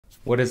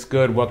What is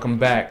good? Welcome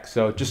back.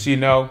 So just so you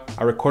know,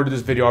 I recorded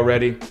this video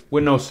already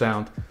with no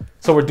sound,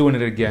 so we're doing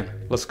it again.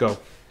 Let's go.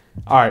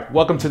 All right,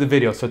 welcome to the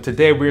video. So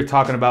today we're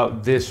talking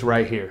about this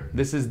right here.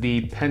 This is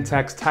the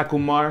Pentax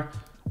Takumar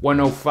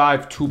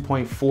 105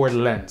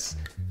 2.4 lens.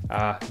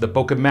 The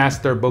Bokeh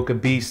Master, Bokeh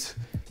Beast,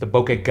 the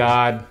Bokeh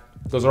God.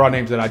 Those are all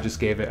names that I just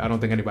gave it. I don't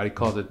think anybody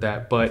calls it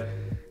that, but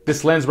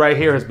this lens right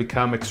here has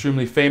become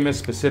extremely famous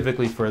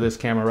specifically for this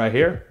camera right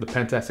here, the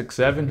Pentax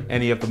X7,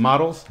 any of the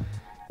models.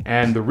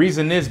 And the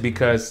reason is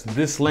because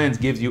this lens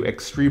gives you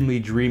extremely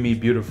dreamy,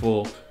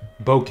 beautiful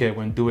bokeh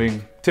when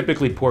doing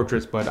typically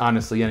portraits, but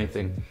honestly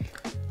anything.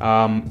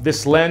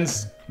 This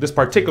lens, this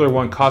particular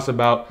one costs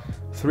about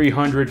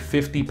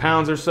 350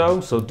 pounds or so.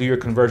 So do your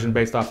conversion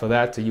based off of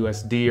that to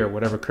USD or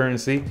whatever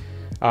currency.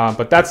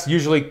 But that's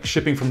usually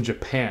shipping from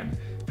Japan.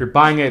 If you're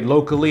buying it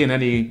locally in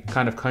any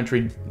kind of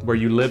country where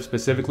you live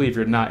specifically, if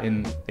you're not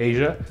in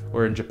Asia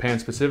or in Japan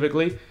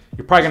specifically,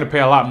 you're probably gonna pay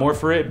a lot more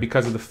for it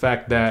because of the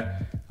fact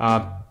that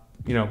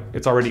you know,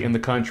 it's already in the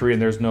country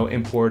and there's no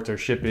imports or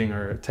shipping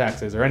or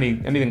taxes or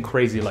anything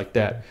crazy like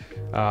that.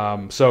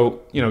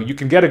 So, you know, you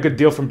can get a good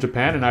deal from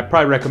Japan, and I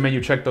probably recommend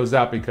you check those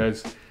out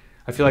because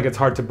I feel like it's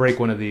hard to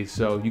break one of these.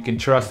 So you can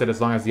trust it as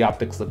long as the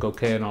optics look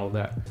okay and all of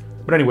that.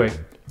 But anyway,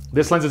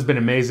 this lens has been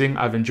amazing.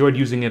 I've enjoyed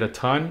using it a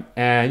ton.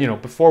 And, you know,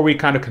 before we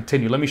kind of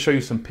continue, let me show you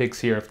some pics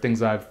here of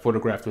things I've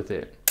photographed with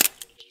it.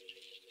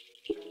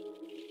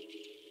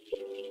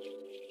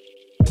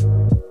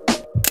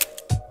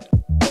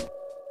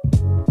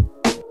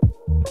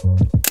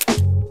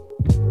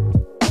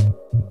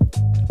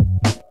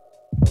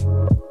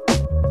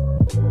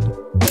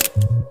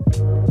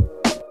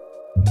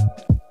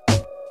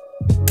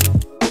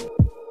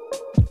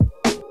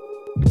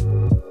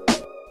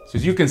 So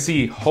as you can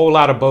see, whole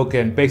lot of bokeh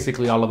in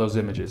basically all of those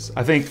images.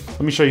 I think,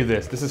 let me show you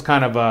this. This is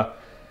kind of a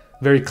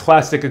very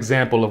classic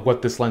example of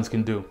what this lens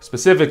can do.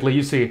 Specifically,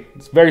 you see,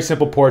 it's a very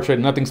simple portrait,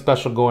 nothing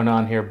special going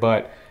on here,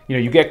 but you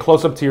know, you get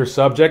close up to your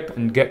subject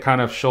and get kind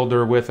of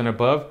shoulder width and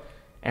above,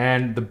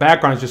 and the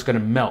background is just gonna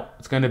melt.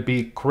 It's gonna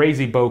be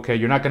crazy bokeh.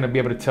 You're not gonna be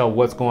able to tell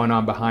what's going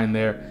on behind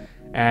there.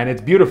 And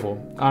it's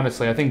beautiful,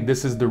 honestly. I think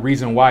this is the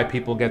reason why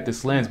people get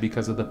this lens,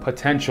 because of the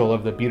potential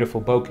of the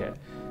beautiful bokeh.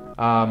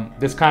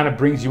 This kind of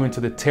brings you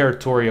into the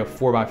territory of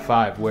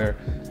 4x5, where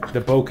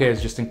the bokeh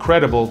is just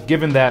incredible,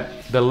 given that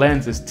the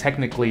lens is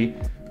technically,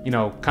 you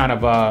know, kind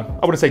of I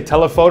wouldn't say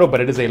telephoto,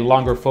 but it is a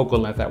longer focal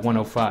length at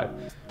 105.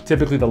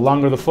 Typically, the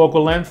longer the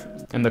focal length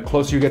and the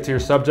closer you get to your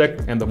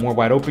subject and the more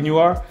wide open you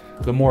are,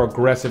 the more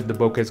aggressive the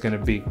bokeh is going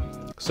to be.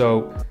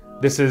 So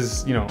this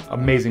is, you know,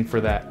 amazing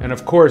for that. And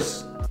of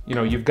course, you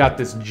know, you've got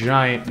this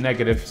giant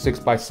negative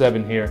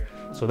 6x7 here.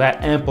 So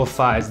that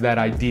amplifies that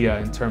idea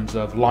in terms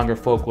of longer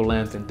focal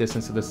length and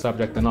distance to the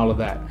subject and all of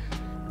that.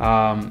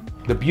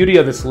 The beauty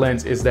of this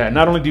lens is that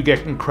not only do you get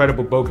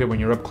incredible bokeh when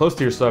you're up close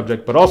to your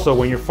subject, but also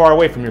when you're far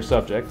away from your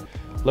subject.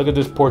 Look at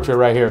this portrait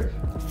right here.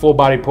 Full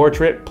body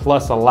portrait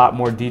plus a lot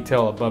more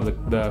detail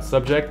above the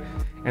subject.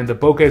 And the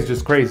bokeh is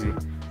just crazy.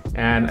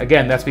 And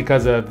again, that's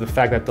because of the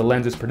fact that the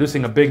lens is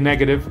producing a big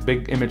negative,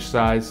 big image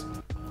size,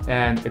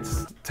 and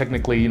it's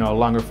technically, you know, a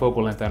longer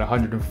focal length at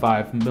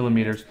 105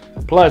 millimeters,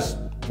 plus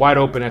wide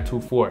open at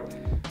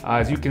 2.4.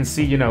 As you can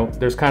see, you know,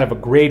 there's kind of a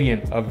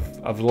gradient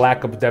of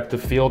lack of depth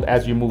of field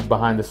as you move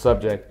behind the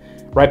subject.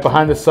 Right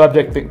behind the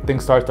subject,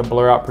 things start to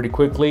blur out pretty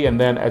quickly, and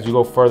then as you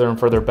go further and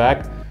further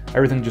back,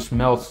 everything just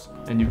melts,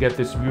 and you get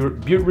this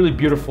really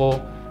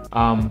beautiful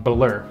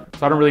blur.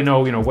 So I don't really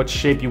know, you know, what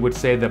shape you would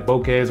say that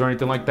bokeh is or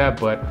anything like that,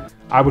 but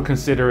I would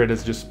consider it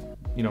as just,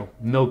 you know,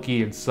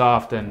 milky and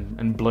soft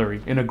and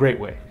blurry in a great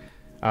way.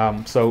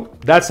 So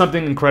that's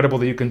something incredible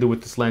that you can do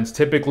with this lens.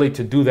 Typically,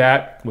 to do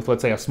that with,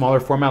 let's say, a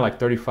smaller format like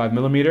 35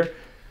 millimeter,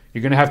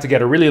 you're gonna have to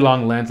get a really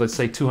long lens, let's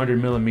say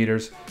 200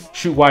 millimeters,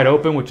 shoot wide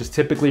open, which is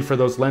typically for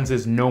those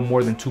lenses no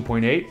more than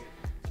 2.8,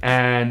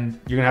 and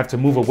you're gonna have to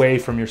move away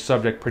from your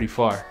subject pretty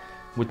far.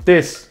 With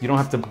this, you don't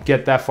have to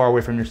get that far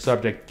away from your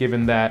subject,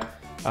 given that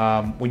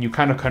when you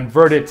kind of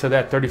convert it to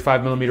that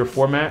 35 millimeter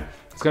format,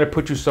 it's gonna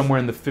put you somewhere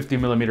in the 50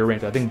 millimeter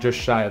range, I think just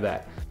shy of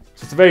that.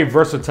 So it's a very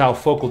versatile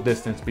focal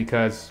distance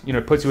because, you know,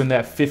 it puts you in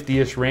that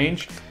 50-ish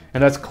range,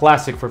 and that's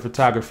classic for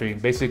photography.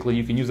 Basically,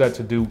 you can use that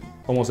to do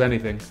almost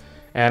anything.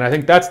 And I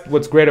think that's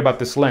what's great about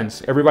this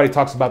lens. Everybody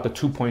talks about the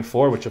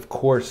 2.4, which of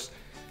course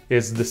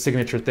is the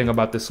signature thing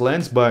about this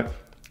lens, but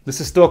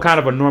this is still kind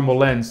of a normal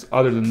lens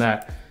other than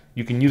that.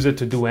 You can use it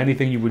to do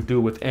anything you would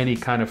do with any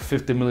kind of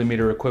 50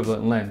 millimeter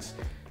equivalent lens.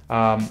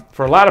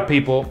 For a lot of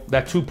people,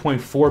 that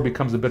 2.4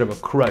 becomes a bit of a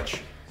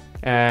crutch.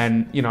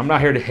 And, you know, I'm not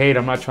here to hate,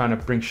 I'm not trying to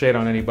bring shade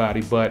on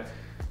anybody, but,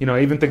 you know,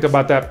 even think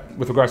about that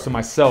with regards to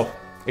myself.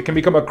 It can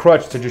become a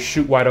crutch to just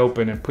shoot wide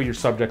open and put your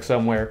subject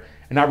somewhere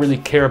and not really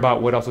care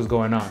about what else is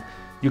going on.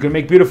 You can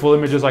make beautiful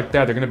images like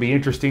that. They're gonna be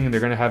interesting and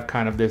they're gonna have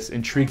kind of this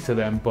intrigue to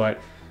them,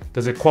 but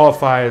does it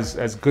qualify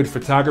as good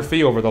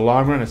photography over the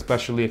long run,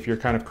 especially if you're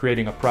kind of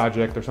creating a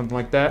project or something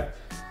like that?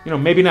 You know,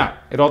 maybe not.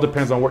 It all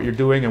depends on what you're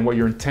doing and what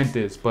your intent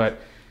is, but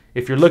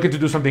if you're looking to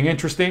do something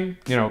interesting,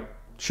 you know,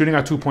 shooting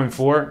at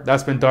 2.4,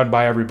 that's been done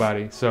by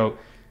everybody. So,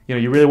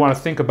 you really want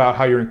to think about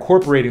how you're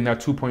incorporating that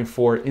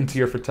 2.4 into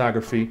your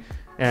photography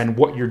and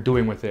what you're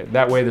doing with it.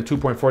 That way the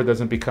 2.4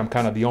 doesn't become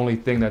kind of the only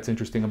thing that's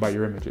interesting about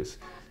your images.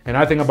 And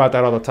I think about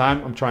that all the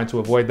time. I'm trying to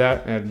avoid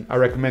that, and I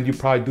recommend you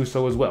probably do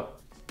so as well.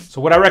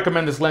 So would I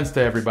recommend this lens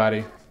to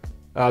everybody?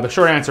 The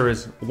short answer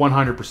is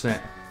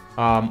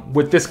 100%.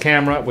 With this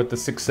camera, with the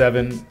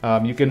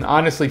 6.7, you can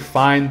honestly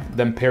find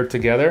them paired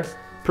together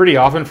pretty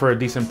often for a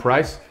decent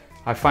price.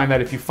 I find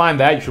that if you find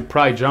that, you should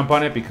probably jump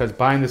on it, because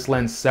buying this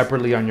lens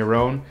separately on your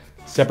own,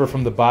 separate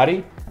from the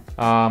body,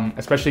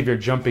 especially if you're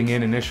jumping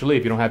in initially,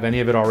 if you don't have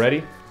any of it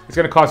already, it's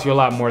gonna cost you a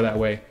lot more that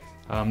way.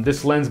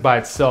 This lens by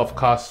itself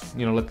costs,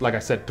 like I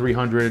said,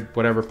 300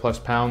 whatever plus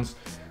pounds.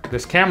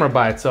 This camera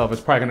by itself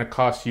is probably gonna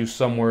cost you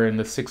somewhere in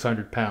the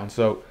 600 pounds.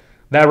 So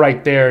that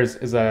right there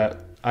is a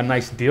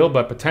nice deal,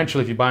 but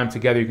potentially if you buy them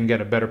together, you can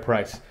get a better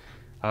price.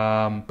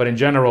 But in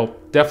general,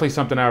 definitely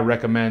something I would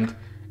recommend.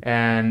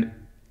 And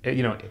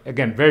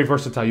again, very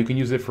versatile. You can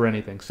use it for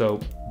anything. So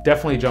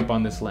definitely jump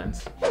on this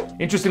lens.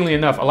 Interestingly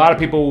enough, a lot of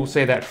people will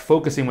say that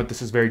focusing with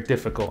this is very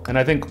difficult. And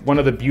I think one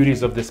of the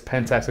beauties of this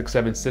Pentax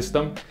X7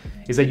 system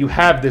is that you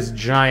have this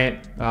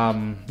giant,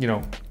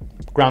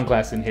 ground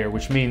glass in here,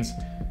 which means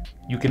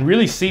you can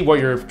really see what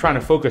you're trying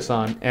to focus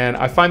on. And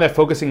I find that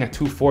focusing at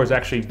 2.4 is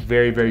actually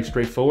very, very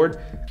straightforward,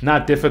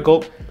 not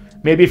difficult.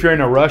 Maybe if you're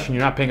in a rush and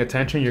you're not paying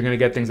attention, you're gonna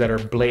get things that are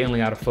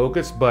blatantly out of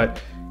focus.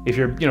 But if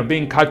you're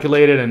being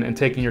calculated and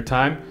taking your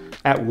time,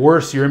 at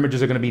worst, your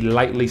images are gonna be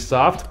lightly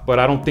soft, but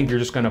I don't think you're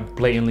just gonna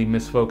blatantly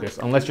miss focus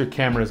unless your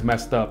camera is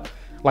messed up,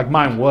 like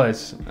mine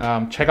was.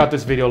 Check out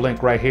this video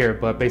link right here,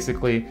 but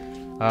basically,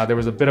 there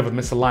was a bit of a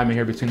misalignment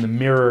here between the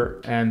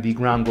mirror and the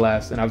ground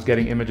glass, and I was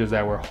getting images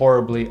that were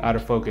horribly out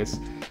of focus.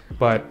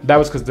 But that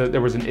was because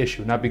there was an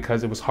issue, not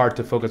because it was hard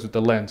to focus with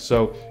the lens.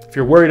 So if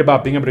you're worried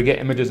about being able to get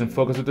images in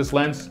focus with this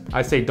lens,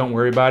 I say don't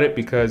worry about it,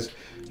 because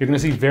you're gonna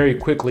see very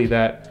quickly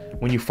that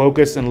when you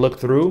focus and look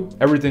through,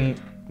 everything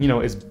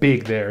is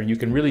big there, and you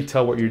can really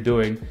tell what you're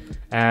doing.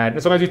 And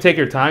as long as you take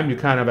your time, you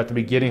kind of at the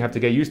beginning have to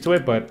get used to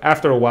it, but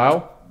after a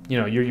while,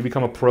 you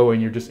become a pro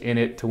and you're just in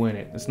it to win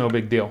it. It's no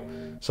big deal.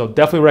 So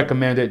definitely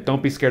recommend it.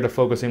 Don't be scared of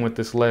focusing with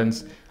this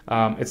lens.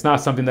 It's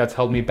not something that's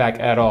held me back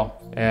at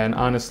all. And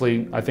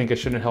honestly, I think it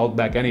shouldn't hold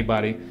back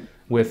anybody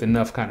with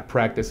enough kind of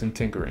practice and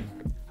tinkering.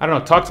 I don't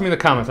know, talk to me in the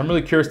comments. I'm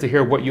really curious to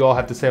hear what you all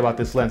have to say about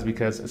this lens,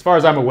 because as far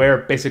as I'm aware,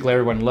 basically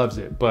everyone loves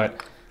it.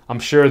 But I'm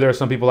sure there are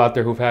some people out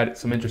there who've had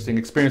some interesting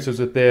experiences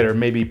with it, or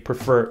maybe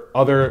prefer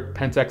other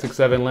Pentax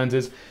X7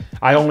 lenses.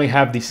 I only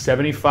have the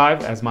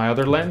 75 as my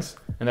other lens,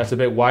 and that's a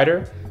bit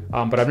wider.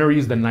 But I've never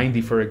used the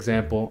 90, for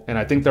example, and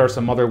I think there are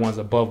some other ones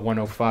above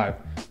 105.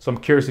 So I'm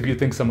curious if you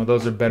think some of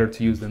those are better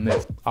to use than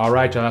this. All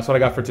right, y'all, that's what I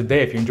got for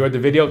today. If you enjoyed the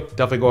video,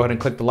 definitely go ahead and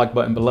click the like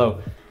button below.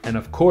 And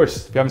of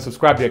course, if you haven't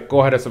subscribed yet,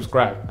 go ahead and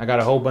subscribe. I got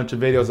a whole bunch of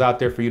videos out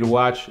there for you to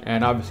watch,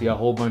 and obviously a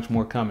whole bunch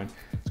more coming.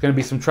 There's gonna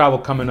be some travel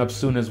coming up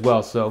soon as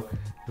well, so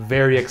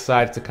very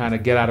excited to kind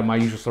of get out of my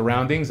usual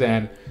surroundings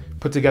and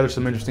put together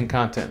some interesting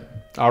content.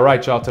 All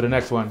right, y'all, to the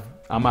next one.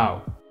 I'm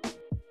out.